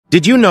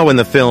Did you know in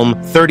the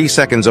film 30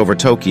 Seconds Over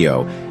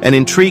Tokyo, an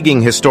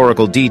intriguing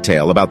historical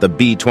detail about the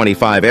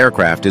B-25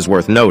 aircraft is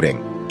worth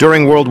noting?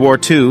 During World War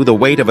II, the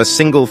weight of a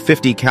single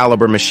 .50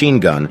 caliber machine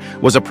gun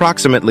was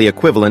approximately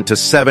equivalent to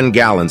 7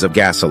 gallons of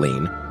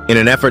gasoline. In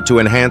an effort to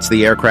enhance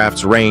the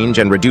aircraft's range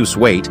and reduce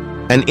weight,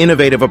 an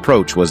innovative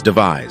approach was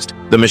devised.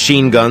 The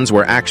machine guns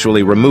were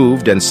actually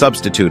removed and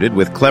substituted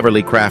with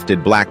cleverly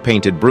crafted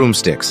black-painted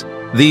broomsticks.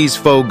 These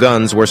faux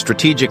guns were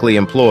strategically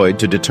employed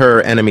to deter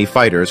enemy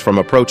fighters from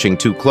approaching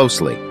too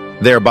closely,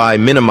 thereby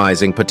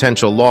minimizing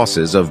potential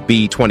losses of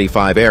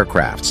B-25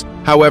 aircrafts.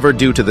 However,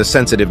 due to the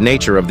sensitive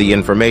nature of the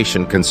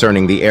information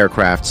concerning the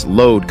aircraft's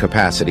load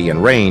capacity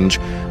and range,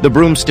 the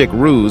broomstick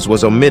ruse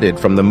was omitted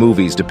from the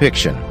movie's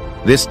depiction.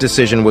 This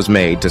decision was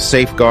made to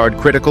safeguard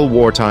critical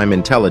wartime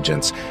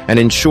intelligence and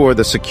ensure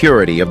the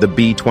security of the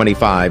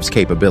B-25's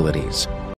capabilities.